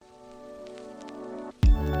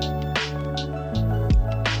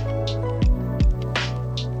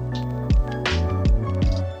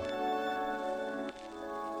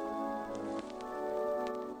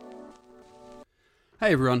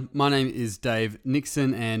Hey everyone, my name is Dave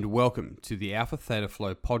Nixon and welcome to the Alpha Theta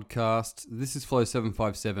Flow podcast. This is Flow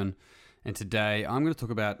 757 and today I'm going to talk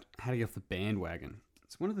about how to get off the bandwagon.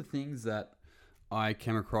 It's one of the things that I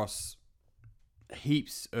came across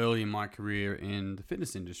heaps early in my career in the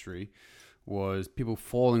fitness industry was people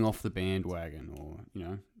falling off the bandwagon or,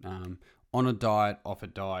 on a diet, off a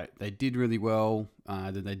diet. They did really well,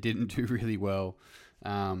 then they didn't do really well.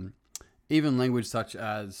 Even language such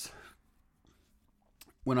as,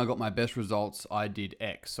 when I got my best results, I did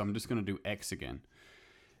X, so I'm just going to do X again.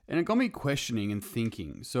 And it got me questioning and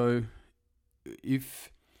thinking. So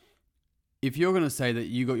if you're going to say that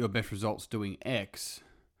you got your best results doing X,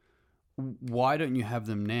 why don't you have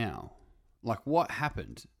them now? Like, what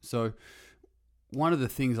happened? So one of the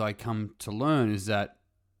things I come to learn is that,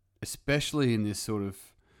 especially in this sort of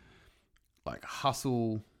like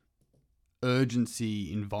hustle,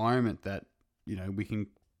 urgency environment that, we can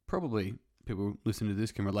probably, people listening to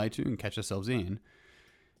this can relate to and catch ourselves in,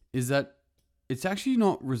 is that it's actually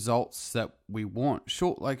not results that we want.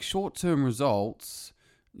 Short-term results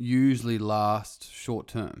usually last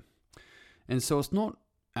short-term. And so it's not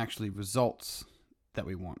actually results that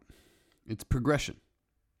we want. It's progression.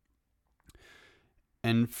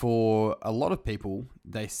 And for a lot of people,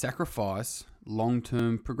 they sacrifice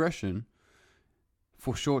long-term progression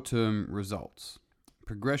for short-term results.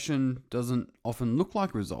 Progression doesn't often look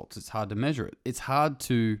like results. It's hard to measure it. It's hard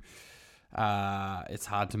to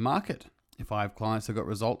market. If I have clients that got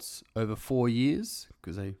results over 4 years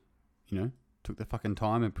because they, took their fucking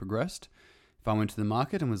time and progressed. If I went to the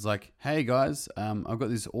market and was like, hey guys, I've got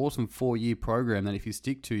this awesome 4-year program that if you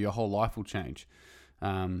stick to, your whole life will change.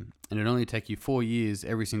 And it'll only take you 4 years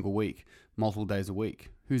every single week, multiple days a week.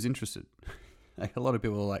 Who's interested? Like, a lot of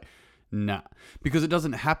people are like, nah. Because it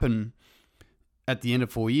doesn't happen at the end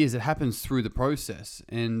of 4 years. It happens through the process.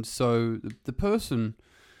 And so the person,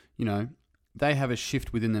 they have a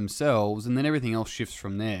shift within themselves and then everything else shifts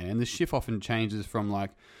from there. And the shift often changes from like,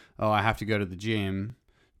 oh, I have to go to the gym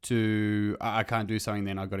to I can't do something,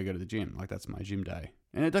 then I've got to go to the gym. Like, that's my gym day.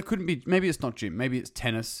 And that couldn't be, maybe it's not gym, maybe it's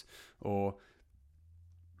tennis, or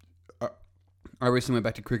I recently went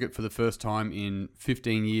back to cricket for the first time in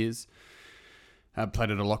 15 years. I played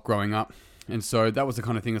it a lot growing up. And so that was the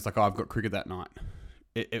kind of thing, it's like, oh, I've got cricket that night.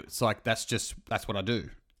 It's like, that's what I do.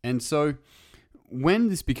 And so when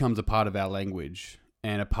this becomes a part of our language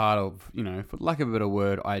and a part of, for lack of a better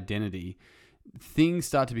word, identity, things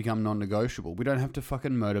start to become non-negotiable. We don't have to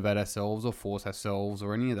fucking motivate ourselves or force ourselves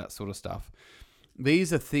or any of that sort of stuff.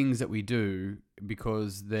 These are things that we do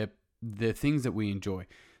because they're things that we enjoy.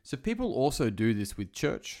 So people also do this with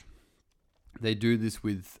church. They do this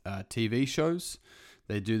with TV shows.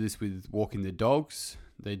 They do this with walking their dogs.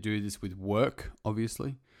 They do this with work,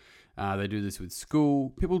 obviously. They do this with school.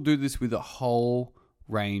 People do this with a whole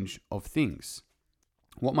range of things.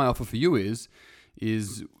 What my offer for you is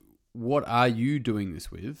what are you doing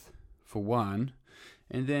this with, for one?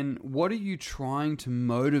 And then what are you trying to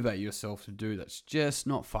motivate yourself to do that's just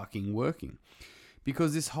not fucking working?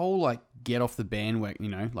 Because this whole get off the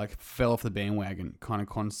bandwagon, fell off the bandwagon kind of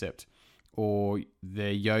concept, or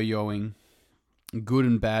they're yo-yoing good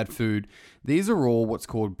and bad food. These are all what's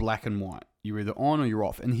called black and white. You're either on or you're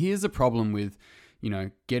off. And here's the problem with,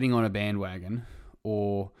 getting on a bandwagon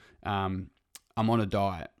or I'm on a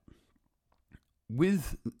diet.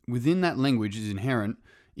 Within that language is inherent.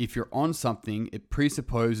 If you're on something, it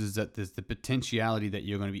presupposes that there's the potentiality that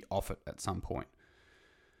you're going to be off it at some point.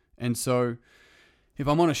 And so if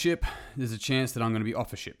I'm on a ship, there's a chance that I'm going to be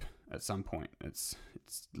off a ship at some point. It's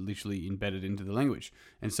literally embedded into the language.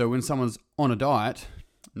 And so when someone's on a diet,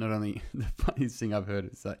 not only the funniest thing I've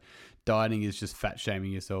heard is that dieting is just fat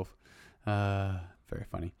shaming yourself. Very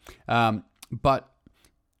funny. But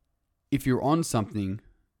if you're on something,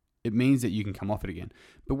 it means that you can come off it again.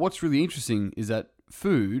 But what's really interesting is that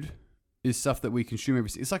food is stuff that we consume every.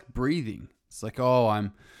 It's like breathing. It's like, oh,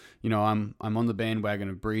 I'm on the bandwagon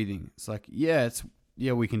of breathing. It's like, yeah,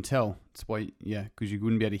 we can tell. It's why, because you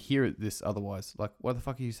wouldn't be able to hear this otherwise. Like, why the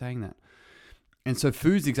fuck are you saying that? And so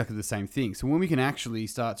food's exactly the same thing. So when we can actually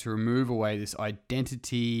start to remove away this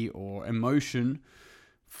identity or emotion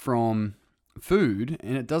from food,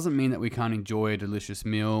 and it doesn't mean that we can't enjoy a delicious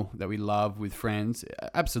meal that we love with friends.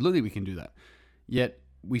 Absolutely, we can do that. Yet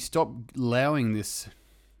we stop allowing this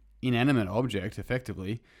inanimate object,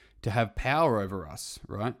 effectively, to have power over us,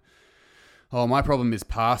 right? Oh, my problem is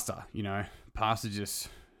pasta. Pasta just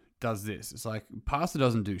does this. It's like, pasta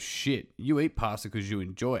doesn't do shit. You eat pasta because you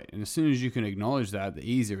enjoy it. And as soon as you can acknowledge that, the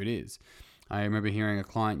easier it is. I remember hearing a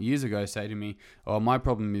client years ago say to me, oh, my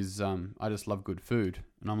problem is I just love good food.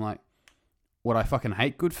 And I'm like, what, I fucking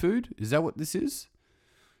hate good food? Is that what this is?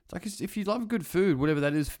 It's like, if you love good food, whatever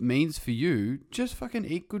that means for you, just fucking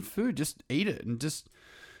eat good food. Just eat it. And just,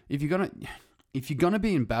 if you're gonna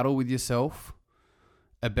be in battle with yourself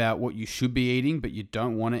about what you should be eating, but you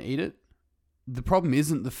don't want to eat it, the problem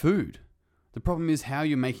isn't the food. The problem is how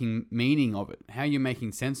you're making meaning of it, how you're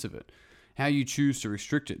making sense of it, how you choose to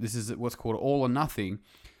restrict it. This is what's called all or nothing.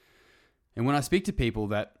 And when I speak to people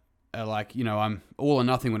that are like, I'm all or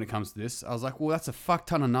nothing when it comes to this, I was like, well, that's a fuck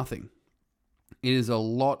ton of nothing. It is a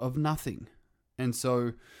lot of nothing. And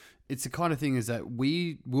so it's the kind of thing is that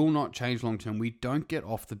we will not change long term. We don't get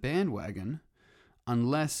off the bandwagon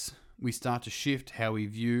unless we start to shift how we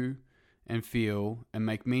view and feel and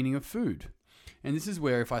make meaning of food. And this is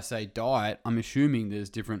where if I say diet, I'm assuming there's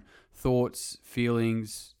different thoughts,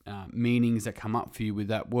 feelings, meanings that come up for you with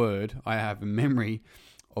that word. I have a memory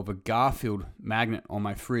of a Garfield magnet on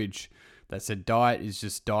my fridge that said diet is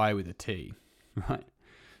just die with a T, right?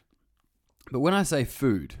 But when I say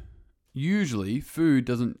food, usually food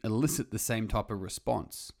doesn't elicit the same type of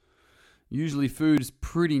response. Usually food is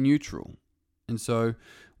pretty neutral. And so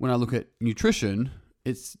when I look at nutrition,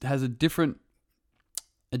 it has a different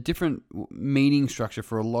meaning structure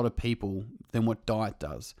for a lot of people than what diet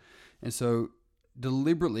does. And so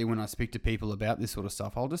deliberately when I speak to people about this sort of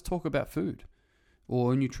stuff, I'll just talk about food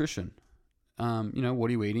or nutrition. What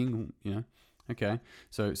are you eating? Okay.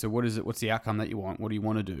 So what is it? What's the outcome that you want? What do you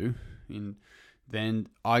want to do? And then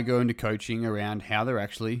I go into coaching around how they're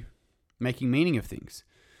actually making meaning of things.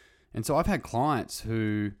 And so I've had clients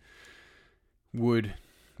who would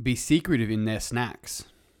be secretive in their snacks.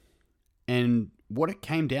 And what it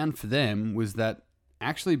came down for them was that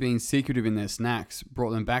actually being secretive in their snacks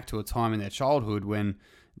brought them back to a time in their childhood when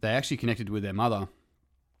they actually connected with their mother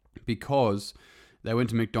because they went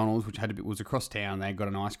to McDonald's, which was across town. They got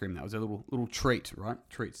an ice cream. That was their little treat, right?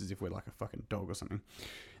 Treats as if we're like a fucking dog or something.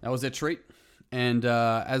 That was their treat. And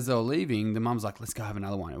as they were leaving, the mum's like, let's go have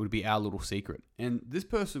another one. It would be our little secret. And this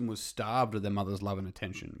person was starved of their mother's love and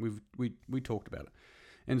attention. We talked about it.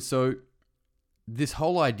 And so this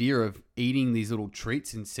whole idea of eating these little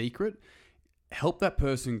treats in secret helped that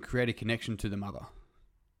person create a connection to the mother.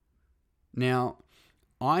 Now,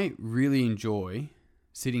 I really enjoy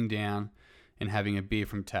sitting down and having a beer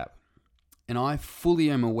from tap. And I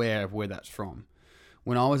fully am aware of where that's from.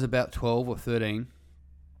 When I was about 12 or 13,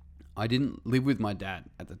 I didn't live with my dad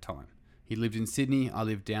at the time. He lived in Sydney. I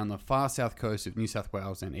lived down the far south coast of New South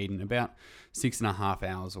Wales and Eden, about 6.5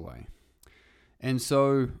 hours away. And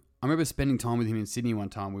so I remember spending time with him in Sydney one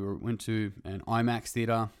time. We went to an IMAX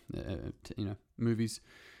theatre, movies,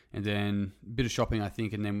 and then a bit of shopping, I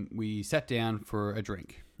think, and then we sat down for a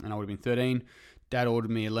drink. And I would have been 13. Dad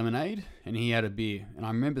ordered me a lemonade, and he had a beer. And I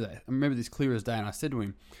remember that. I remember this clear as day. And I said to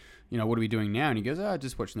him, what are we doing now? And he goes,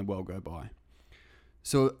 just watching the world go by.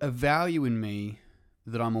 So a value in me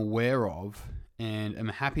that I'm aware of and am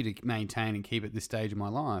happy to maintain and keep at this stage of my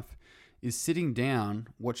life is sitting down,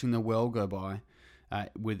 watching the world go by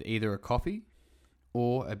with either a coffee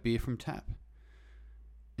or a beer from tap.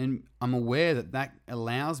 And I'm aware that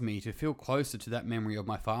allows me to feel closer to that memory of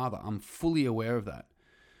my father. I'm fully aware of that.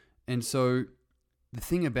 And so the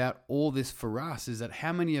thing about all this for us is that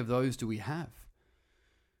how many of those do we have?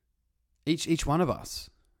 Each one of us.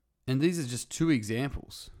 And these are just two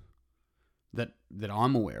examples that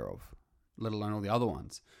I'm aware of, let alone all the other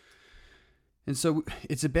ones. And so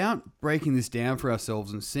it's about breaking this down for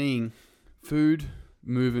ourselves and seeing food,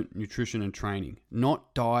 movement, nutrition, and training,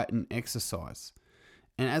 not diet and exercise.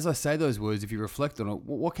 And as I say those words, if you reflect on it,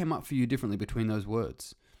 what came up for you differently between those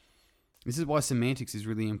words? This is why semantics is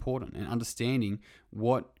really important and understanding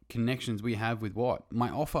what connections we have with what. My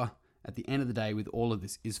offer at the end of the day with all of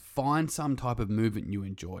this is find some type of movement you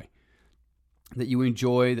enjoy. That you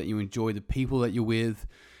enjoy the people that you're with,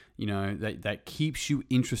 that keeps you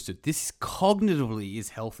interested. This cognitively is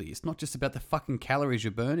healthy. It's not just about the fucking calories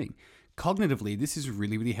you're burning. Cognitively, this is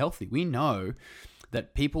really, really healthy. We know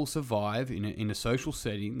that people survive in a social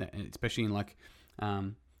setting, especially in like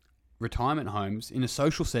retirement homes. In a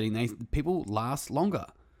social setting, people last longer.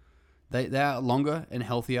 They are longer and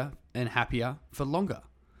healthier and happier for longer.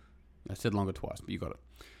 I said longer twice, but you got it.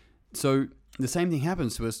 So the same thing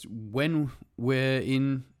happens to us when we're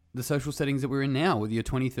in the social settings that we're in now, whether you're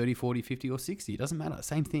 20, 30, 40, 50, or 60. It doesn't matter.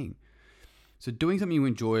 Same thing. So doing something you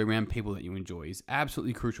enjoy around people that you enjoy is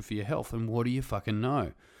absolutely crucial for your health. And what do you fucking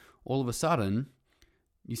know? All of a sudden,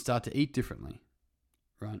 you start to eat differently,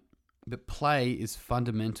 right? But play is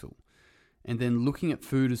fundamental. And then looking at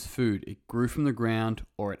food as food, it grew from the ground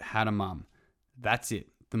or it had a mum. That's it.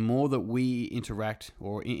 The more that we interact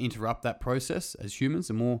or interrupt that process as humans,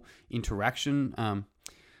 the more interaction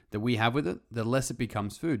that we have with it, the less it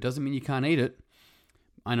becomes food. Doesn't mean you can't eat it.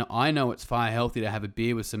 I know it's far healthier to have a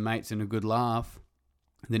beer with some mates and a good laugh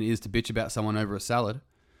than it is to bitch about someone over a salad.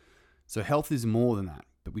 So health is more than that,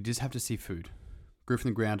 but we just have to see food. Grew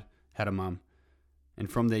from the ground, had a mum.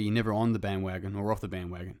 And from there, you're never on the bandwagon or off the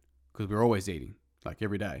bandwagon because we're always eating, like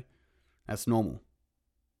every day. That's normal.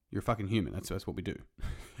 You're a fucking human. That's what we do.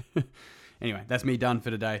 Anyway, that's me done for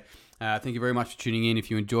today. Thank you very much for tuning in. If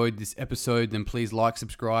you enjoyed this episode, then please like,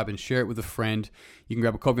 subscribe, and share it with a friend. You can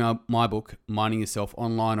grab a copy of my book, Minding Yourself,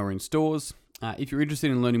 online or in stores. If you're interested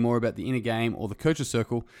in learning more about the Inner Game or the Coaches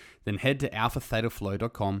Circle, then head to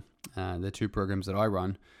alphathetaflow.com. They're 2 programs that I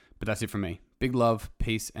run. But that's it from me. Big love,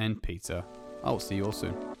 peace, and pizza. I'll see you all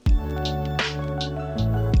soon.